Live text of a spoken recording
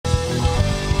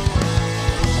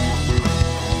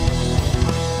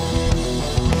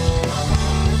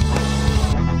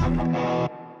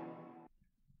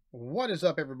What is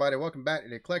up, everybody? Welcome back to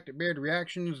the Eclectic Beard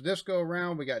Reactions. This go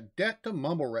around, we got Debt to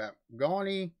Mumble Rap.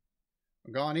 Gawne.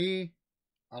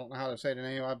 I don't know how to say the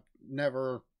name. I've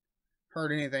never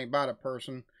heard anything about a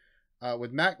person.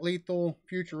 With Mac Lethal,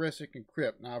 Futuristic, and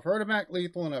Crypt. Now, I've heard of Mac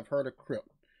Lethal and I've heard of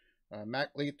Crypt. Mac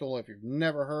Lethal, if you've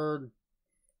never heard,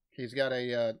 he's got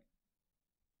a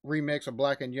remix of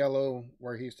Black and Yellow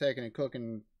where he's taking and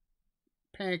cooking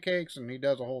pancakes and he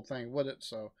does a whole thing with it.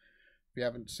 So if you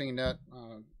haven't seen that,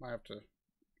 I have to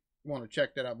want to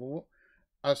check that out. But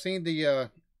I seen the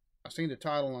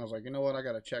title and I was like, you know what, I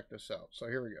got to check this out. So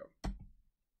here we go.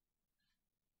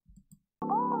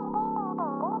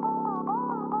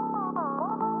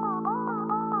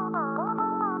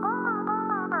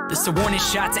 This a warning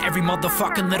shot to every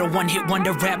motherfucking little one-hit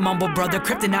wonder rap mumble brother.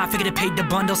 Crypt and I figured it paid the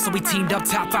bundle, so we teamed up.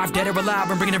 Top 5 dead or alive,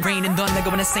 we're bringing the rain and thunder,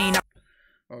 going insane.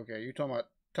 Okay, you talking about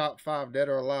top 5 dead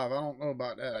or alive? I don't know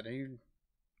about that.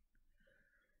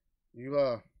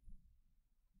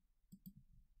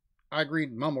 I agree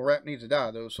mumble rap needs to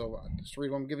die though, so that's the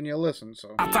reason I'm giving you a listen.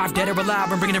 So top 5 dead or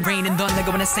alive, we're bringing the rain and thunder,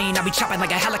 going insane. I'll be chopping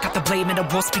like a helicopter blade, man. The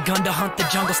wolf's begun to hunt the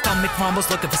jungle. Stomach rumbles,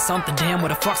 looking for something. Damn,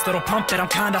 what a fuck's little pump that I'm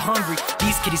kinda hungry.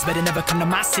 These kiddies better never come to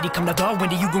my city. Come to the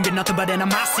window, you gon' get nothing but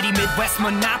animosity. Midwest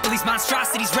monopolies,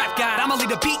 monstrosities, rap god. I'ma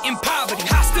lead a beat in poverty.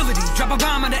 Hostility, drop a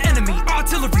bomb on the enemy.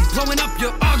 Artillery, blowing up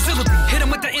your auxiliary. Hit them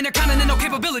with the intercontinental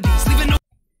capabilities, leaving no.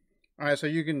 Alright,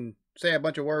 so you can say a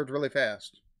bunch of words really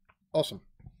fast. Awesome.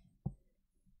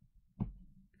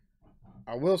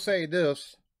 I will say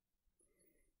this.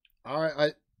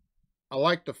 I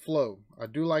like the flow. I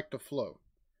do like the flow.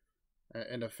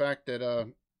 And the fact that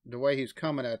the way he's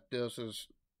coming at this is,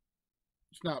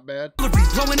 it's not bad.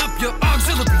 Blowing up your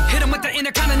auxiliary. Hit them with the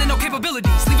intercontinental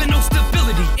capabilities, leaving no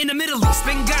stability in the Middle East.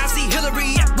 Benghazi,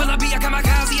 Hillary, will I be a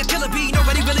kamikaze, a killer bee?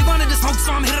 Nobody really wanted to smoke,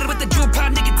 so I'm hitting with the jewel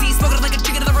pod nicotine, smoking like a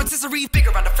chicken of the rotisserie.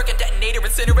 Figure out a freaking detonator,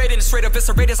 incinerating straight up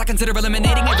eviscerators. I consider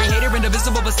eliminating every hater in the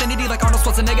visible vicinity, like Arnold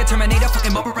Schwarzenegger, Terminator,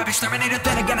 fucking mobile rap exterminator.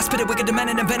 Then again, I spit it wicked,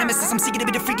 demanding and venomous. As I'm seeking to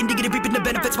be the freaking diggity, reaping the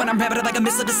benefits when I'm rabbited like a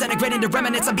missile disintegrating the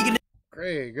remnants. I'm beginning.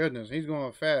 Great goodness, he's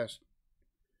going fast.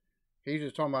 He's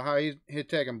just talking about how he'd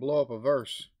take and blow up a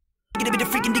verse. Gonna be the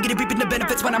freaking diggity reaping the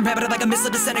benefits when I'm rabbited like a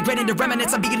missile disintegrating the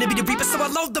remnants. I'm beginning to be the reaper, so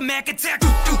I load the Mac attack.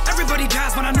 Everybody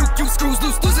dies when I nuke you, screws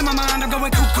loose, losing my mind. I'm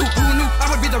going cuckoo. Who knew I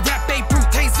would be the rap babe brute?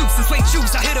 Jesus and suede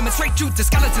shoes. I hit him and straight truth. The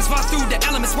skeletons fall through the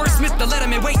elements. Wordsmith, the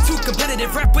letterman, way too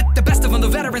competitive. Rap with the best of them,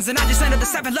 the veterans, and I just landed the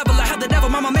 7th level. I held the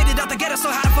devil, mama made it out the ghetto. So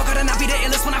how the fuck could I not be the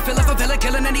illest when I feel like a villain,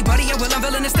 killing anybody? I will, I'm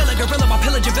villain, and still a gorilla while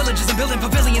pillaging villages and building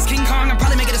pavilions. King Kong, I'm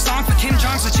probably making a song for Kim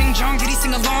Jong, so Ching Jong. Did he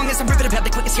sing along? As I'm ripping up,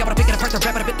 the quickest, yeah, but I pick it apart, the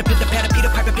rap, I bit the pit, the pad, Peter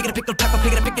Piper, pick it, pick the pepper,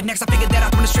 pick it, pick it next. I figured that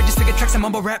out from the straight, just figured tracks and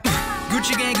mumble rap.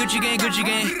 Gucci gang, Gucci gang, Gucci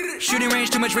gang. Shooting range,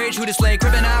 too much rage, who to slay?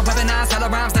 Cribbing out, weaponize, hella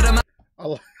rhymes that I'm.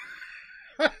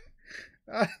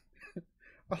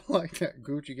 I like that.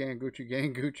 Gucci gang, Gucci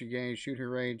gang, Gucci gang, shooting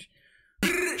range.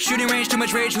 Shooting range, too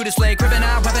much rage, who to slay? Cribbing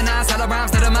out, weaponize, hella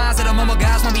rhymes that I'm eyes that I'm mumble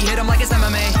guys when we hit them like it's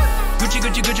MMA. Gucci,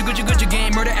 Gucci, Gucci, Gucci, Gucci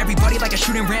gang. Murder everybody like a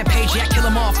shooting rampage. Yeah, kill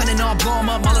them all, and all, blow them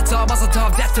up. Molotov, muzzle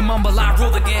top, death to mumble. I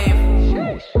rule the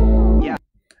game. Yeah.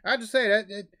 I just say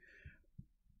that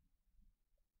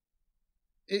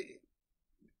it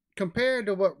compared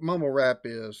to what mumble rap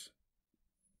is,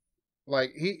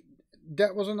 like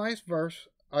that was a nice verse.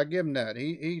 I give him that.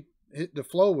 The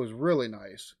flow was really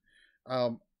nice.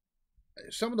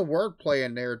 Some of the wordplay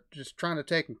in there, just trying to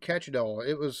take and catch it all.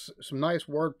 It was some nice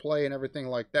wordplay and everything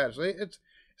like that. So it's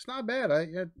not bad.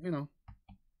 You know.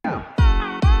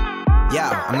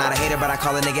 Yeah, I'm not a hater, but I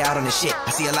call a nigga out on the shit.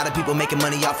 I see a lot of people making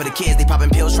money off of the kids. They popping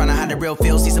pills, trying to hide the real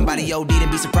feel. See somebody OD and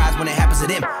be surprised when it happens to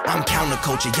them. I'm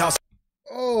counterculture, y'all.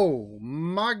 Oh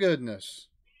my goodness!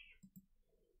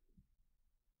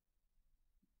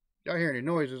 Y'all hear any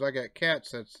noises? I got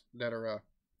cats that are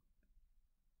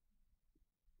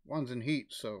one's in heat,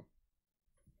 so.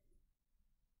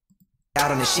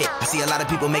 Out on the shit. I see a lot of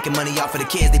people making money off of the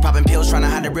kids. They popping pills, trying to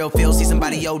hide the real feel. See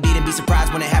somebody OD and be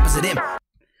surprised when it happens to them.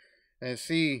 And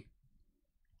see,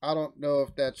 I don't know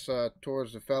if that's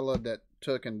towards the fella that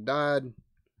took and died,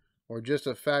 or just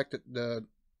the fact that the,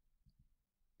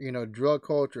 drug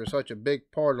culture is such a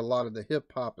big part of a lot of the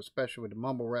hip hop, especially with the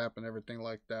mumble rap and everything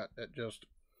like that.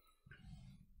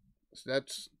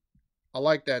 I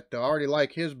like that though. I already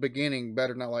like his beginning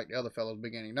better than I like the other fella's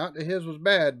beginning. Not that his was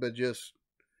bad, but just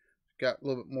got a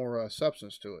little bit more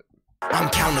substance to it. I'm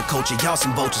counterculture, y'all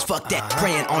some vultures, fuck that.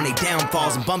 Praying on they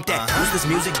downfalls and bump that. Use this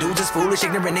music, dudes is foolish,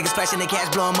 ignorant niggas flashing their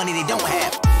cash, blowing money they don't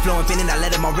have. Flowing fin and I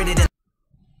let them already.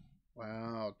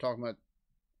 Wow, talking about,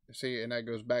 see, and that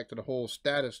goes back to the whole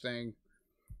status thing.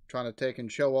 Trying to take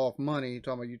and show off money.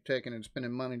 Talking about you taking and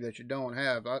spending money that you don't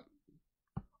have.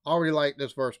 already like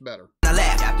this verse better. I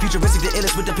laugh, futuristic, the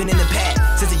illest with the pen in the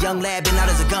pad. Since a young lad, been out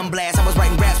as a gun blast. I was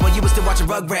writing raps while you was still watching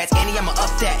Rugrats. Annie, I'ma up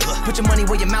that. Put your money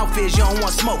where your mouth is, you don't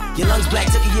want smoke. Your lungs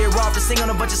black, took a year off to sing on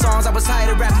a bunch of songs. I was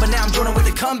tired of rapping, but now I'm joining with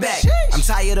a comeback. I'm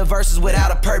tired of verses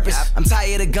without a purpose. I'm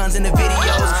tired of guns in the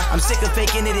videos. I'm sick of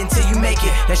faking it until you make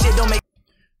it. That shit don't make.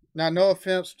 Now, no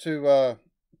offense to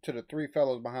the three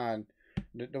fellows behind.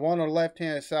 The one on the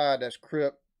left-hand side, that's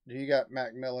Crypt. You got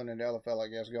Macmillan, and the other fella, I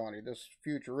guess, Gawne. This is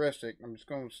Futuristic. I'm just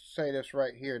going to say this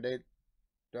right here. The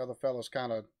other fellas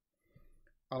kind of,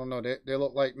 I don't know, they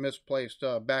look like misplaced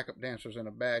backup dancers in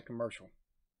a bad commercial.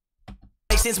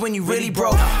 Makes sense when you really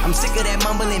broke. I'm sick of that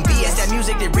mumbling BS, that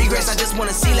music that regress. I just want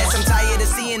to see less. I'm tired of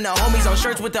seeing the homies on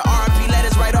shirts with the RP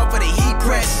letters right off of the heat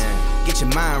press. Get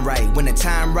your mind right, when the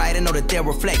time right, I know that they'll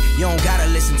reflect. You don't gotta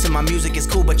listen to my music, it's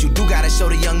cool, but you do gotta show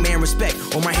the young man respect.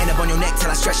 Hold my hand up on your neck till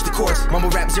I stretch the chords.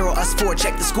 Mumble rap 0, us 4,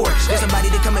 check the score. There's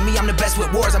somebody to come at me, I'm the best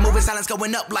with wars. I'm moving silence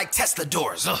going up like Tesla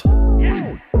doors.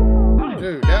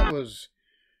 Dude,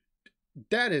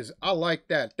 I like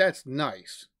that. That's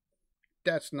nice.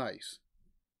 That's nice.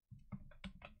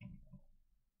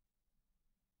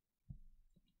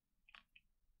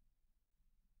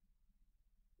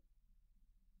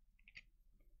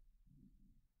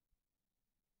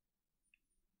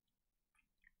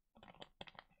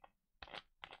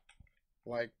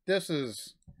 Like, this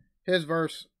is his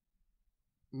verse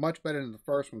much better than the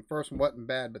first one. The first one wasn't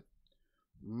bad, but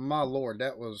my lord,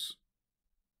 that was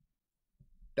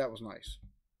nice.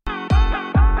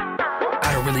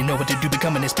 I don't really know what to do,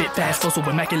 becoming a spit fast. Flow so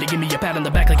immaculate, give me a pat on the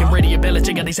back like I'm ready. A belly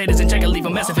check out these haters and check and leave a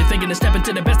massive thinking to step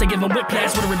into the best. I give them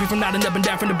whiplash. Whether it be from nodding up and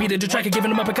down from the beat of the track, or giving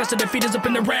them up because their feet is up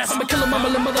in their ass. I'ma kill a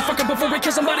mumbling motherfucker before we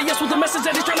kill somebody else with a message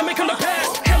that he's trying to make on the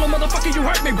past. Hello, motherfucker, you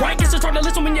hurt me, right? Guess it's hard to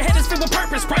listen when your head is filled with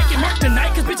purpose, right? Get marked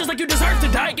tonight, cause bitches like you deserve to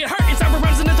die. Get hurt inside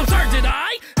rhymes and it's absurd, did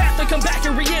I? Have to come back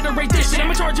and reiterate this shit.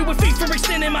 I'ma charge you with feet for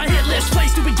extending my hit list. Play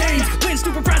stupid games, win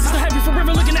stupid prizes to have you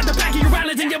forever looking at the back of your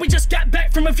eyelids. And yeah, we just got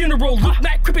back from a funeral. Look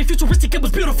back, Crypt, Futuristic, it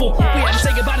was beautiful. We had to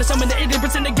say goodbye to some of the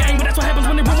ignorance in the game, but that's what happens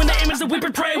when they ruin the image that we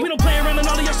portray. We don't play around and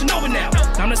all of y'all should know it now.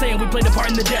 I'm not saying we played a part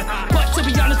in the death, but to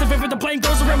be honest, if ever the blame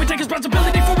goes around, we take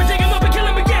responsibility for it, dig him up and kill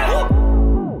him again.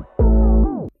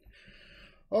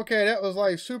 Okay, that was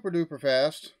like super duper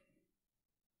fast.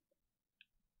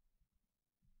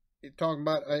 You're talking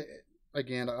about,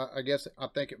 again, I guess, I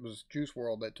think it was Juice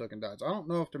WRLD that took and died. So I don't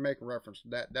know if they're making reference to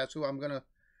that. That's who I'm going to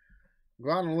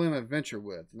go out on a limb and venture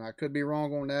with. Now, I could be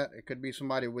wrong on that. It could be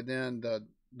somebody within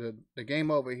the game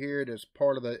over here that's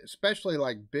part of the, especially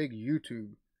like big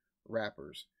YouTube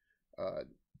rappers.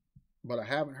 But I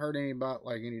haven't heard any about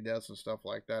like any deaths and stuff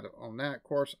like that on that. Of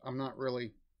course, I'm not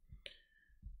really,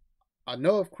 I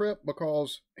know of Crypt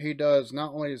because he does,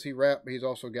 not only does he rap, but he's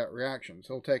also got reactions.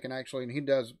 He'll take and actually, and he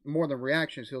does more than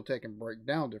reactions, he'll take and break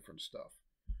down different stuff.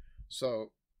 So,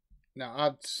 now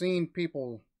I've seen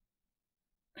people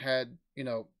had, you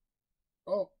know,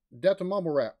 oh, Death to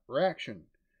Mumble Rap, reaction.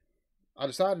 I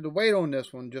decided to wait on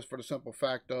this one just for the simple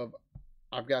fact of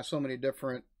I've got so many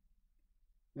different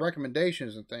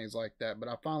recommendations and things like that, but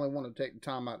I finally wanted to take the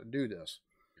time out to do this.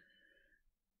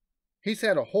 He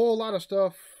said a whole lot of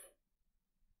stuff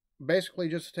basically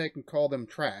just to take and call them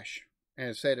trash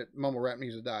and say that mumble rap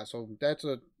needs to die. So that's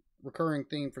a recurring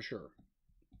theme for sure.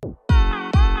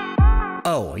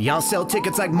 Oh, y'all sell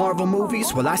tickets like Marvel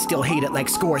movies? Well, I still hate it like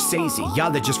Scorsese.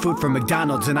 Y'all are just food from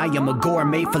McDonald's and I am a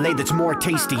gourmet filet that's more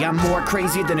tasty. I'm more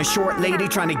crazy than a short lady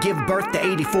trying to give birth to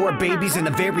 84 babies in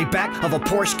the very back of a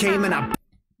Porsche Cayman.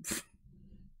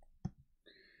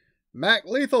 Mac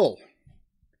Lethal.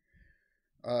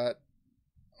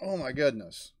 Oh my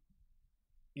goodness.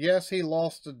 Yes, he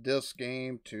lost the disc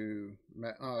game to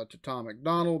Tom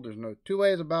McDonald. There's no two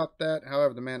ways about that.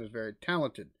 However, the man is very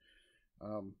talented.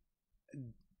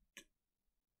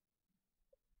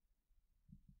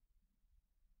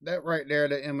 That right there,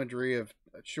 the imagery of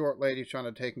a short lady trying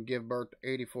to take and give birth to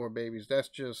 84 babies, that's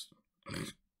just...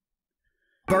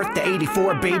 Birth to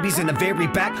 84 babies in the very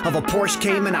back of a Porsche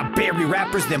Cayman. I bury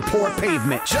rappers, then pour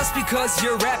pavement. Just because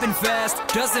you're rapping fast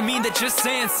doesn't mean that you're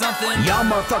saying something. Y'all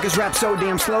motherfuckers rap so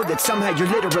damn slow that somehow you're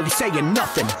literally saying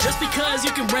nothing. Just because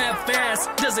you can rap fast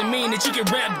doesn't mean that you can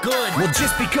rap good. Well,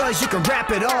 just because you can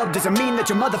rap it all doesn't mean that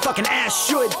your motherfucking ass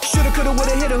should. Shoulda, coulda,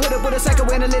 woulda, hit a hood with a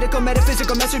psychoanalytical,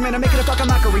 metaphysical message. Man, I'm making a fucking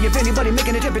mockery. If anybody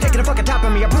making a tip, taking a fucking top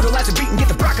of me, I brutalize a beat and get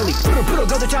the broccoli. Brutal,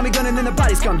 go the Tommy gun and then the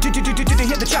bodies come. Hit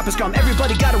the choppers come.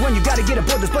 Everybody gotta run, you gotta get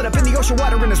aboard. There's blood up in the ocean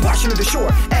water and it's washing to the shore.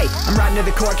 Hey, I'm riding to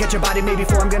the core, catch a body maybe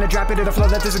four. I'm gonna drop it to the floor,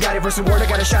 that there's a guy versus ward. I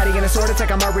got a shotty and a sword, it's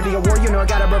like I'm already a war. You know I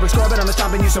got a rubber score, but I'm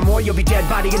stomping you some more. You'll be dead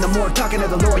body in the morgue, talking to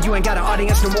the Lord. You ain't got an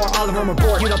audience no more, all of them are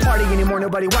bored. You don't party anymore,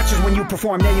 nobody watches when you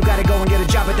perform. Now you gotta go and get a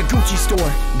job at the Gucci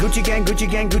store. Gucci gang, Gucci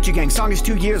gang, Gucci gang. Song is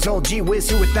 2 years old, gee whiz,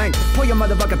 who would think? Pull your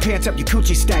motherfucking pants up, you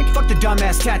coochie stank. Fuck the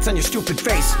dumbass tats on your stupid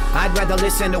face. I'd rather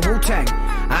listen to Wu-Tang.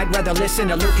 I'd rather listen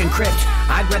to Luke and Crypt.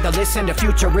 I'd rather listen to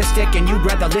Futuristic, and you'd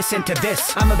rather listen to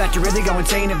this. I'm about to really go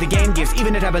insane if the game gives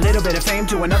even to have a little bit of fame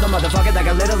to another motherfucker that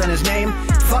got little in his name.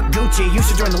 Fuck Gucci, you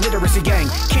should join the literacy gang.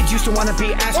 Kids used to want to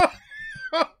be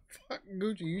Fuck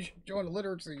Gucci, you should join the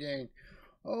literacy gang.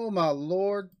 Oh my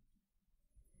lord.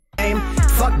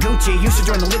 Fuck Gucci, you should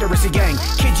join the literacy gang.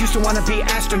 Kids used to want to be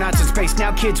astronauts in space.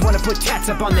 Now kids want to put tats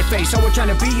up on their face. All we're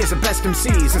trying to be is the best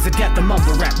MCs. As a death the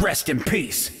mumble rap, rest in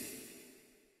peace.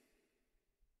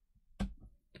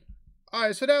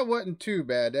 Alright, so that wasn't too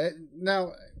bad.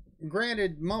 Now,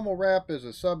 granted, mumble rap is a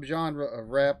subgenre of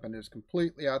rap and has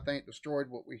completely, I think, destroyed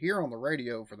what we hear on the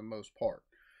radio for the most part.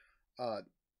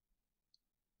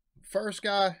 First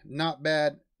guy, not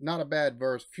bad. Not a bad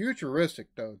verse. Futuristic,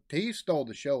 though, he stole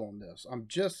the show on this. I'm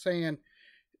just saying,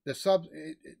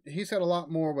 he said a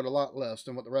lot more with a lot less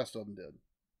than what the rest of them did.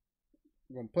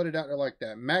 I'm going to put it out there like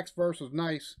that. Mac's verse was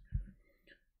nice.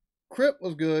 Crypt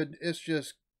was good. It's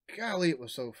just, golly, it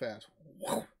was so fast.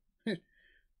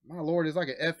 My lord, it's like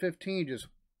an F-15 just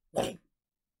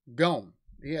gone.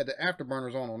 He had the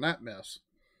afterburners on that mess.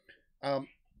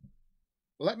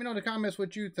 Let me know in the comments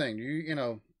what you think. You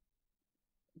know,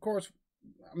 of course,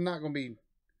 I'm not going to be,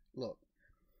 look,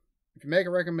 if you make a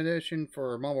recommendation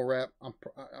for mumble rap, I'm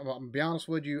going to be honest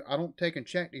with you, I don't take and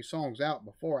check these songs out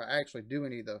before I actually do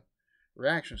any of the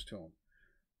reactions to them.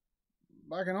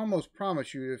 But I can almost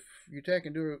promise you, if you take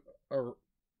and do a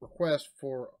request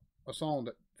for a song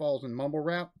that falls in mumble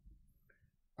rap,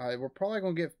 we're probably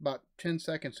going to get about 10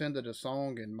 seconds into the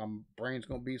song and my brain's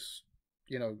going to be,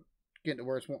 you know, getting to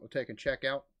where it's wanting to take and check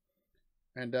out.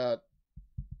 And,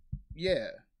 yeah.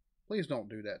 Please don't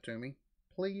do that to me.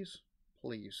 Please.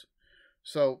 Please.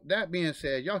 So, that being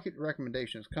said, y'all keep the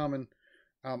recommendations coming.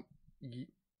 If you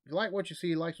like what you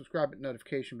see, like, subscribe, hit the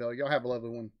notification bell. Y'all have a lovely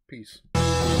one. Peace.